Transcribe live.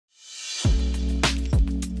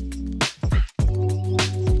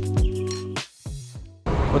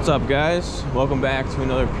What's up, guys? Welcome back to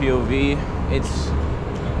another POV. It's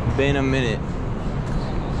been a minute,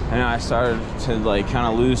 and I started to kind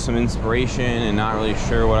of lose some inspiration and not really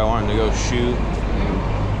sure what I wanted to go shoot.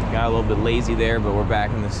 Got a little bit lazy there, but we're back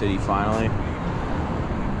in the city finally.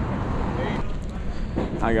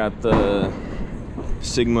 I got the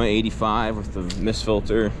Sigma 85 with the mist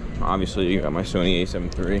filter. Obviously, you got my Sony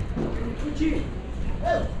a7 III.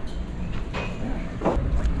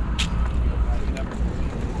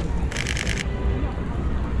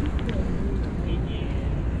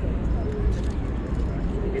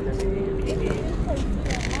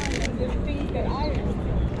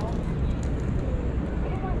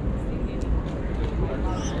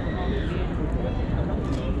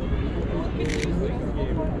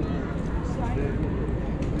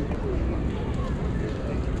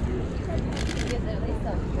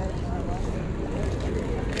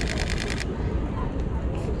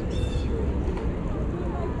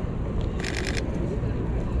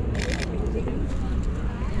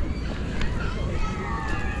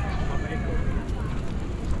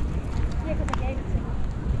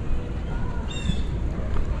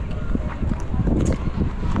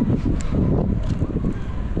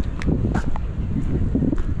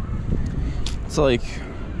 It's like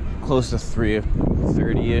close to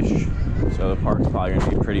 3:30-ish, so the park's probably gonna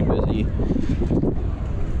be pretty busy.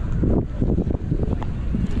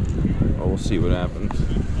 But we'll see what happens.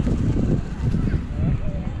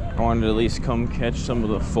 I wanted to at least come catch some of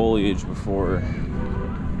the foliage before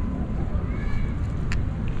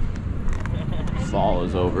fall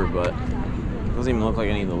is over, but it doesn't even look like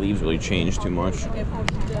any of the leaves really changed too much.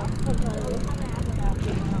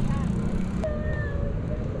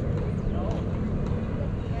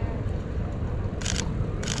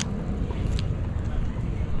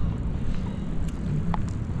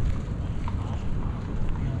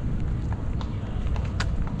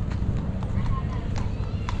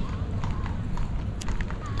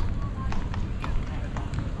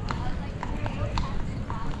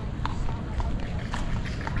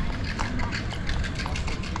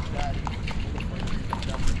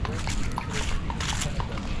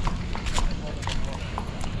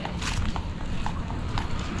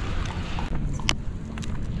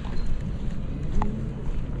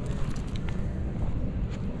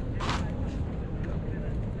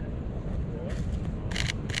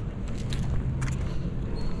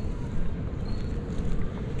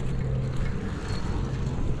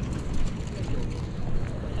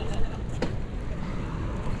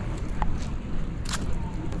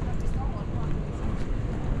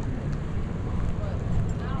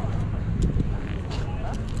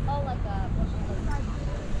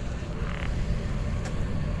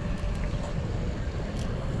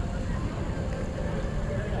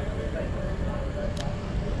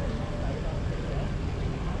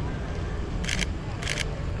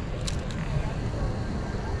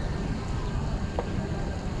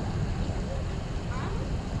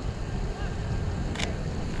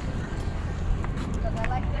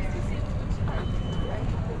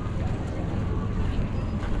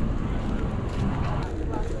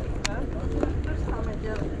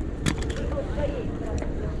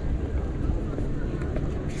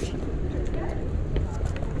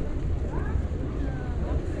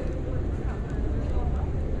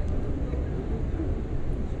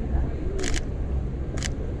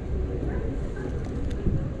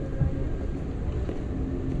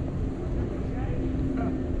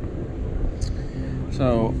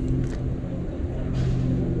 So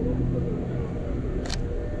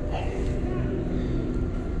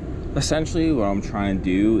essentially what I'm trying to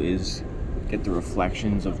do is get the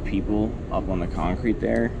reflections of people up on the concrete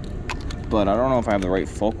there, but I don't know if I have the right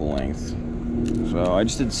focal length. So I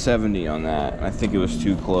just did 70 on that. I think it was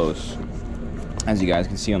too close. As you guys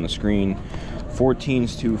can see on the screen,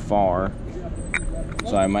 14's too far.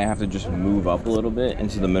 So I might have to just move up a little bit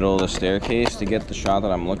into the middle of the staircase to get the shot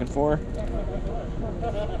that I'm looking for.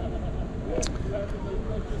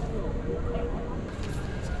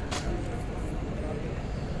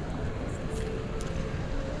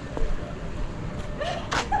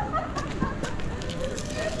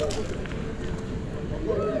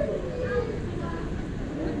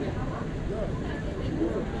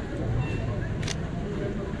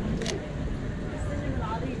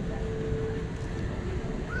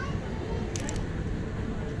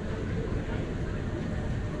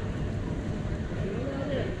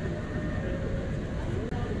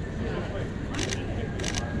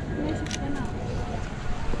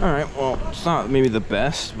 Alright, well, it's not maybe the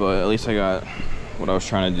best, but at least I got what I was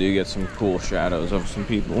trying to do, get some cool shadows of some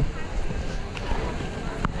people.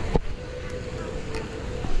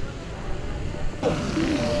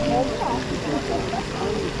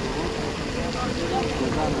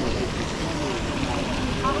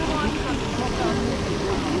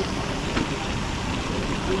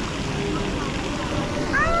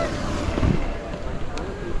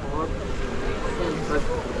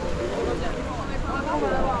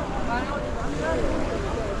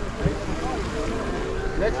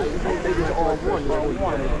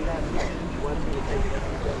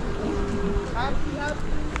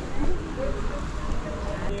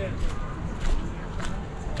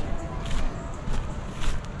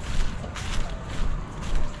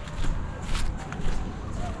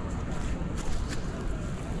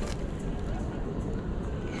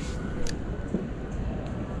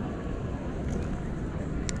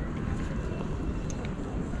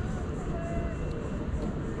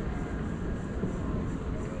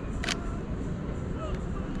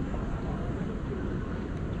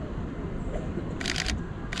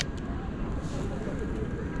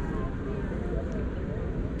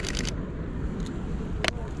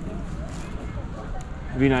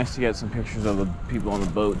 It'd be nice to get some pictures of the people on the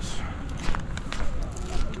boats.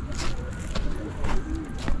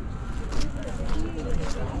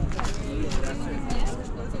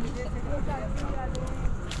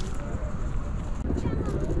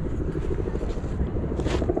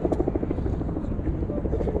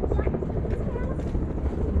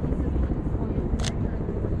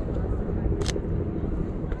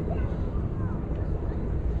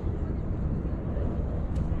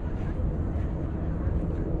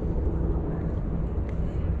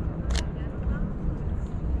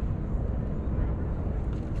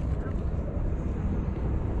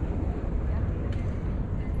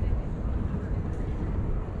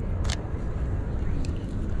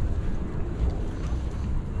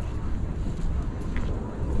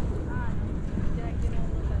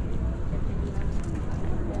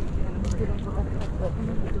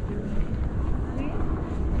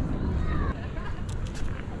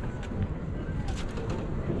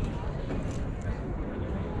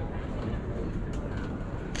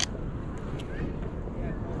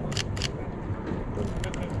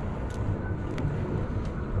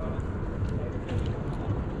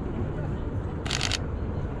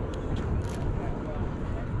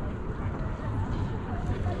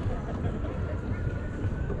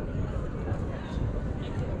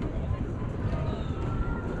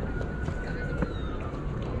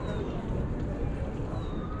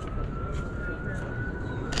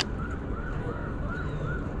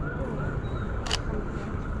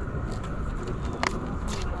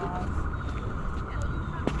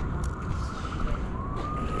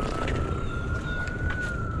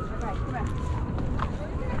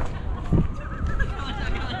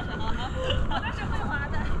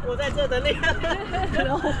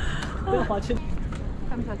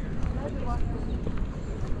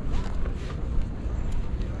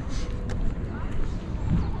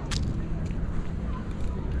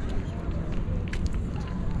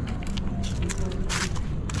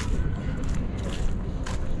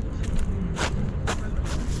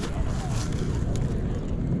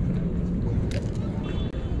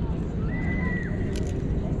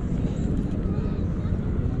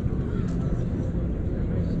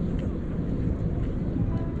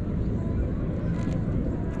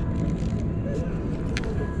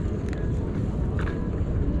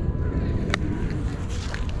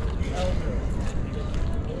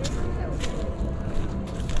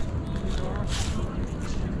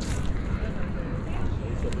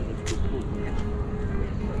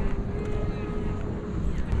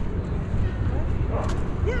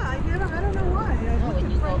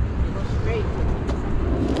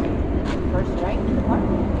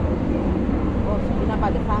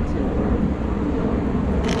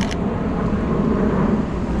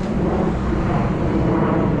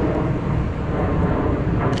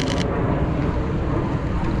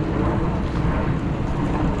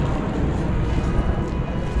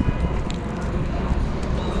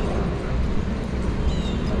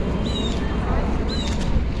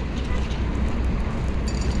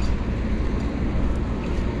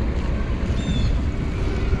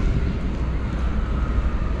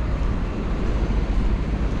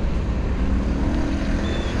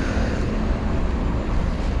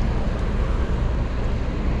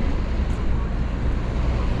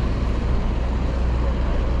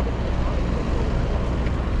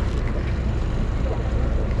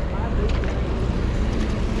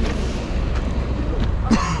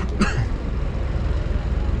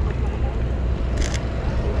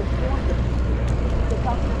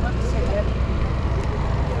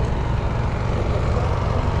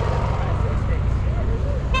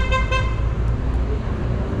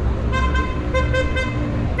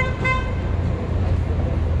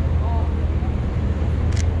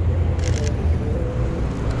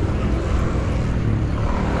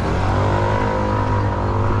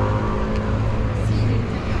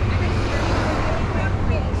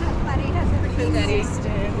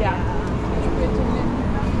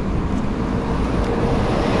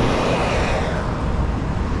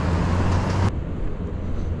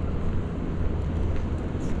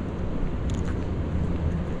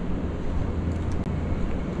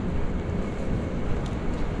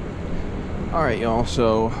 All right, y'all,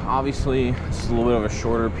 so obviously this is a little bit of a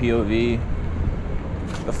shorter POV.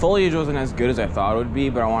 The foliage wasn't as good as I thought it would be,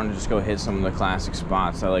 but I wanted to just go hit some of the classic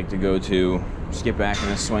spots I like to go to, just get back in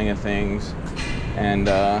the swing of things. And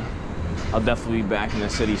I'll definitely be back in the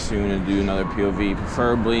city soon and do another POV,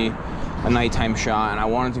 preferably a nighttime shot. And I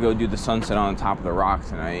wanted to go do the sunset on the top of the rock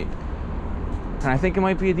tonight. And I think it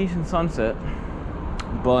might be a decent sunset,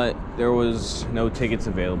 but there was no tickets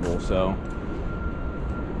available, so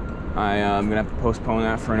I'm gonna have to postpone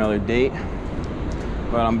that for another date.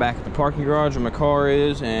 But I'm back at the parking garage where my car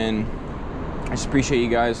is, and I just appreciate you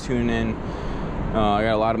guys tuning in. I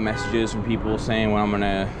got a lot of messages from people saying when I'm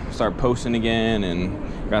gonna start posting again,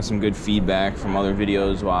 and got some good feedback from other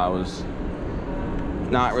videos while I was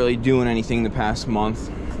not really doing anything the past month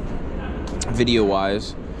video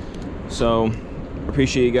wise. So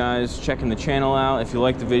appreciate you guys checking the channel out. If you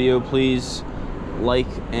like the video, please like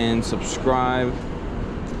and subscribe.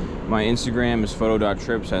 My Instagram is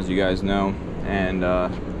Photo.Tripps, as you guys know, and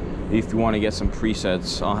if you want to get some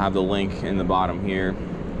presets, I'll have the link in the bottom here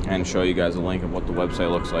and show you guys a link of what the website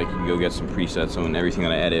looks like. You can go get some presets on everything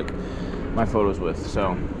that I edit my photos with.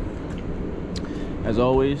 So as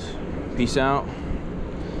always, peace out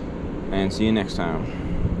and see you next time.